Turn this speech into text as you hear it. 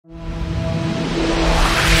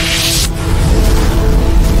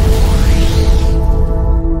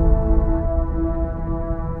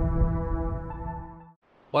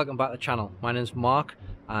Welcome back to the channel. My name's Mark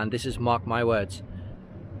and this is Mark My Words.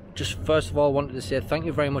 Just first of all wanted to say thank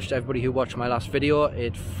you very much to everybody who watched my last video.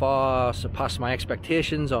 It far surpassed my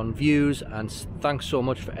expectations on views, and thanks so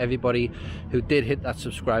much for everybody who did hit that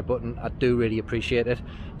subscribe button. I do really appreciate it.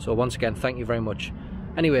 So once again, thank you very much.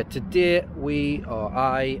 Anyway, today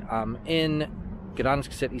I am in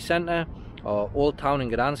Gdańsk city centre, or Old Town in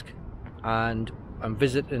Gdańsk, and I'm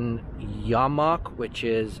visiting Jarmark, which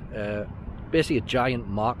is basically a giant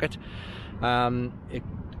market. It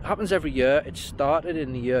happens every year. It started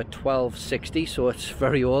in the year 1260, so it's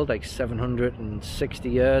very old, like 760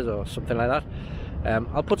 years or something like that.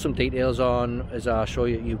 I'll put some details on as I show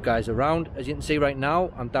you guys around. As you can see right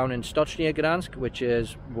now, I'm down in Stocznia, Gdańsk, which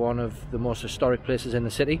is one of the most historic places in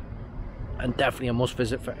the city, and definitely a must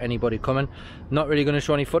visit for anybody coming. Not really going to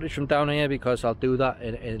show any footage from down here because I'll do that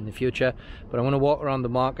in the future, but I'm going to walk around the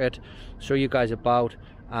market, show you guys about,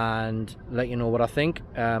 and let you know what I think.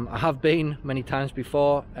 I have been many times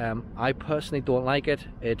before. I personally don't like it.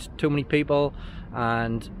 It's too many people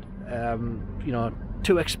and you know,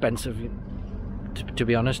 too expensive, to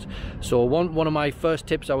be honest. So one of my first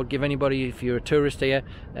tips I would give anybody if you're a tourist here,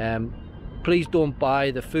 please don't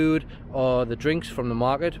buy the food or the drinks from the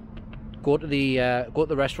market. Go to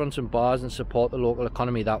the restaurants and bars and support the local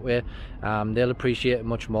economy that way. They'll appreciate it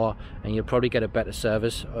much more, and you'll probably get a better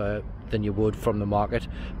service than you would from the market.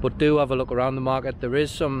 But do have a look around the market. There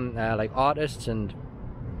is some like artists and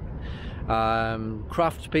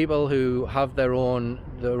crafts people who have their own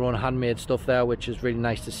handmade stuff there, which is really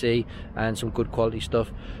nice to see, and some good quality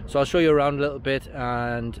stuff. So I'll show you around a little bit,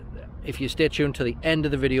 and if you stay tuned to the end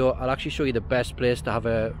of the video, I'll actually show you the best place to have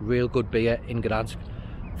a real good beer in Gdańsk.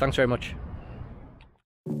 Thanks very much.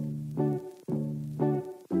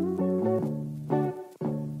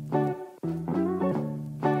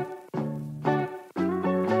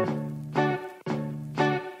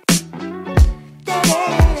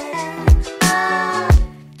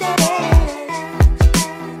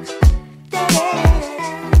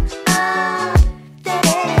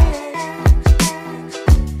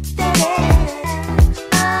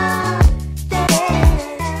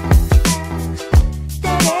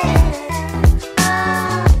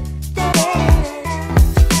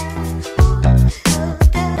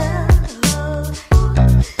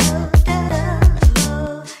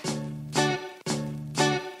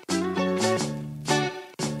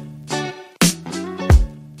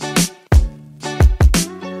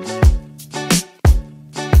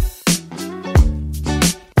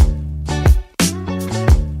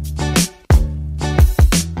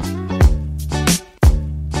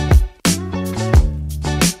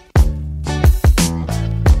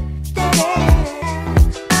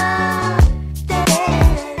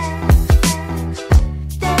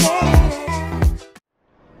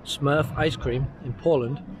 Smurf ice cream in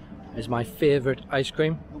Poland is my favourite ice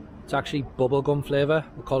cream. It's actually bubblegum flavour.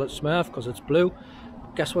 We call it Smurf because it's blue.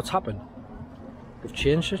 Guess what's happened? We've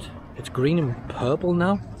changed it. It's green and purple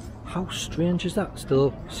now. How strange is that?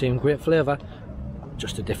 Still same great flavour,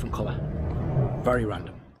 just a different colour. Very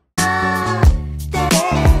random.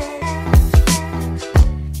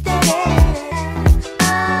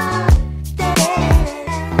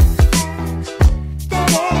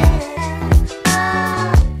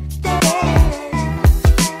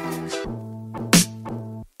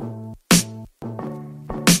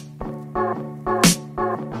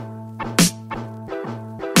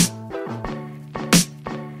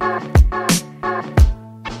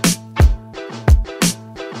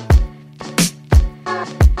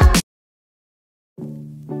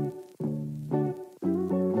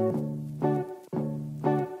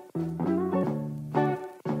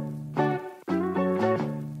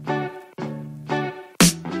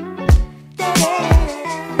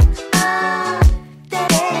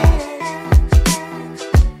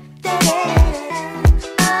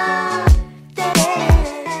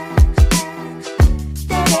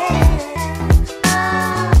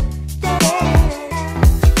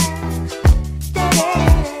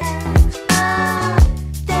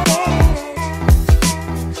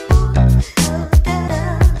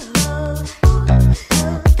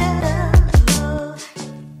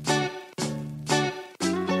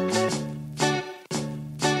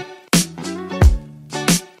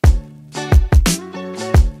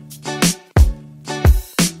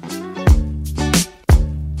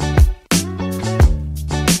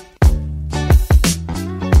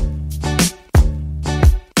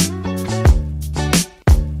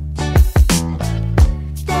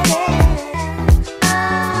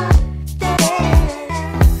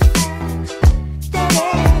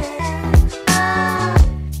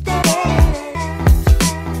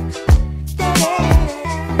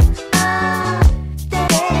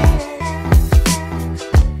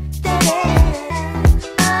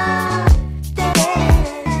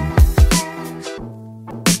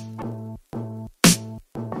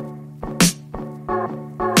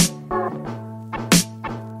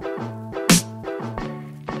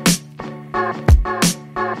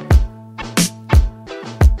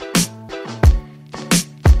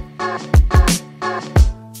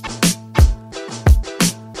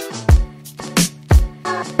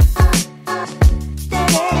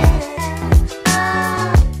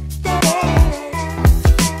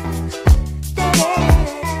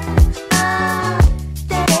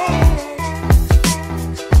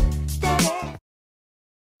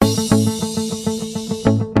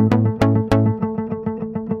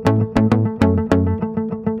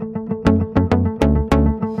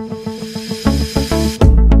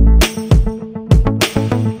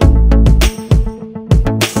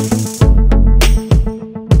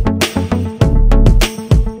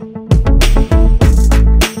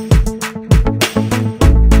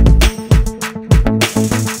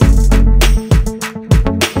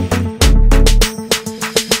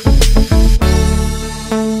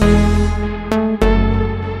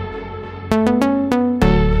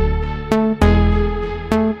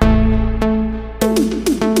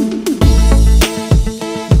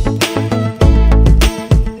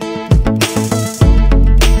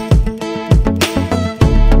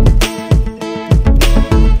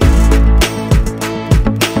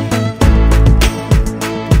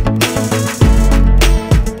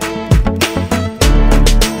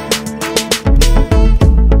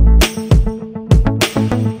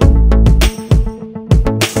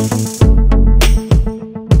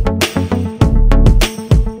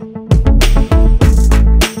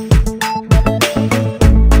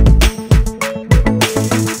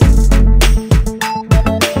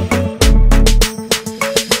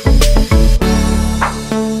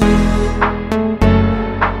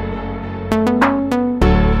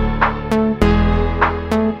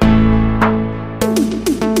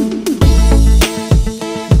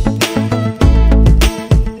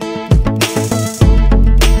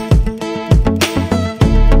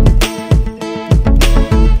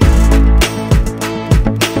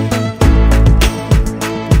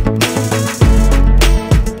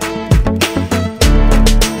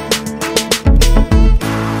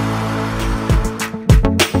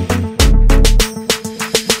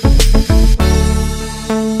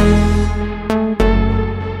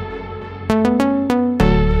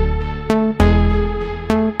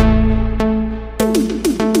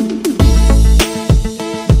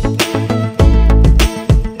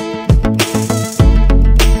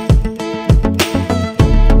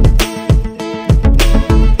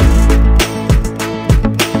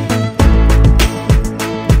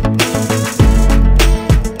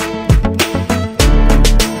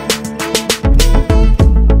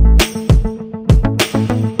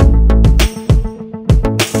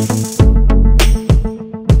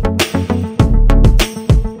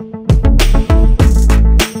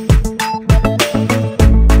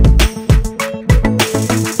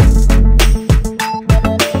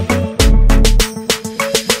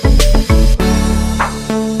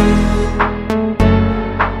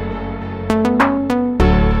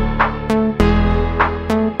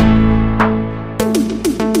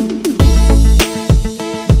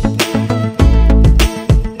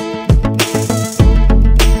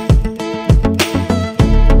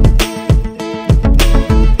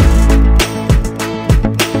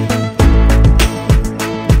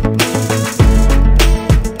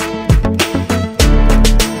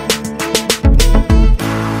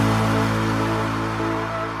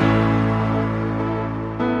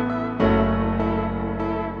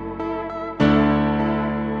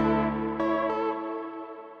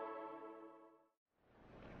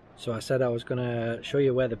 So I said I was going to show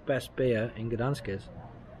you where the best beer in Gdańsk is.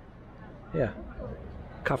 Yeah,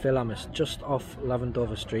 Cafe Lamis, just off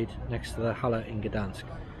Lavendover Street, next to the Halle in Gdańsk.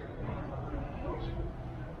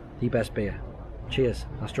 The best beer. Cheers,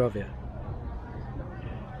 Astrovia.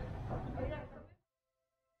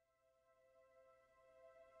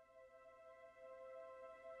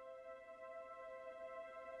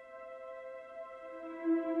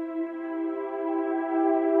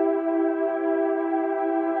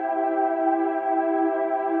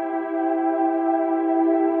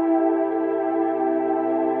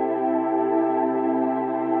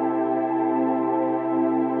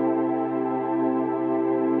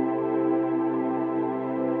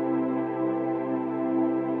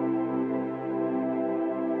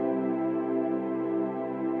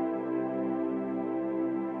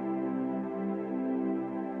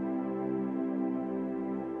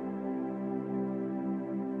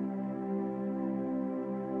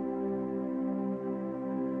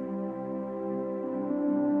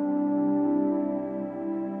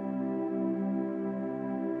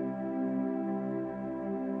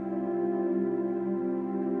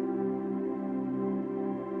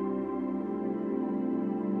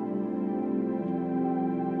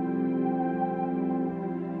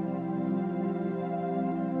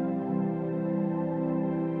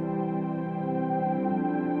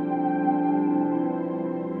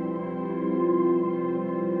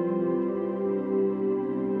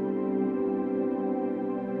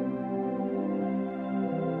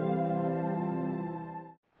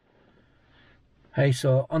 Hey,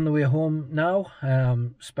 so on the way home now,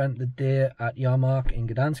 spent the day at Jarmark in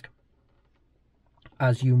Gdańsk,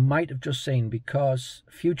 as you might have just seen, because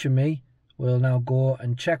future me will now go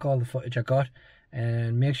and check all the footage I got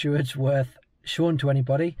and make sure it's worth showing to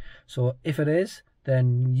anybody. So if it is,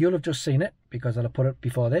 then you'll have just seen it because I'll have put it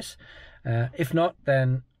before this. If not,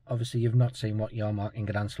 then obviously you've not seen what Jarmark in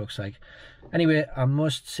Gdańsk looks like. Anyway, I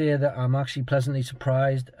must say that I'm actually pleasantly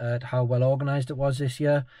surprised at how well organised it was this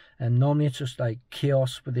year. And normally it's just like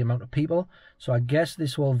chaos with the amount of people. So I guess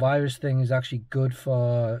this whole virus thing is actually good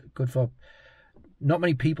for not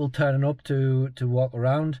many people turning up to walk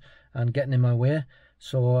around and getting in my way.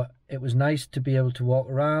 So it was nice to be able to walk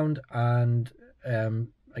around and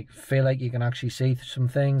like feel like you can actually see some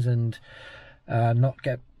things and not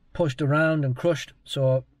get pushed around and crushed.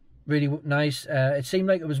 So really nice. It seemed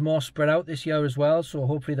like it was more spread out this year as well, so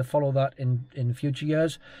hopefully they follow that in future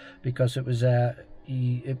years, because it was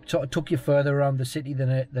it sort of took you further around the city than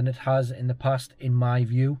it has in the past, in my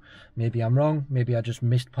view. Maybe I'm wrong, maybe I just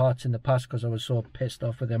missed parts in the past because I was so pissed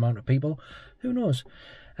off with the amount of people, who knows.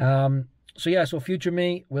 So yeah, so future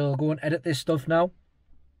me will go and edit this stuff now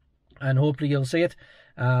and hopefully you'll see it.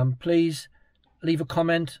 Please leave a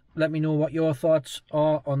comment, let me know what your thoughts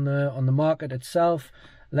are on the market itself.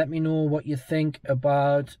 Let me know what you think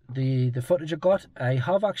about the footage I got. I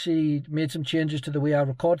have actually made some changes to the way I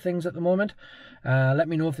record things at the moment. Let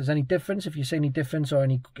me know if there's any difference, if you see any difference or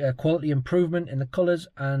any quality improvement in the colours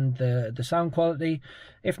and the sound quality.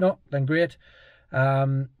 If not, then great.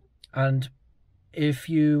 And if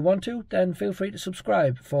you want to, then feel free to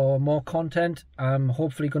subscribe for more content. I'm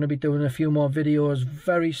hopefully going to be doing a few more videos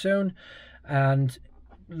very soon. And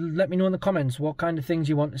let me know in the comments what kind of things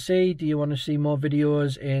you want to see. Do you want to see more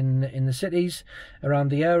videos in the cities around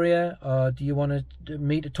the area, or do you want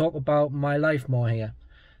me to talk about my life more here?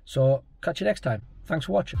 So catch you next time. Thanks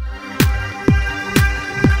for watching.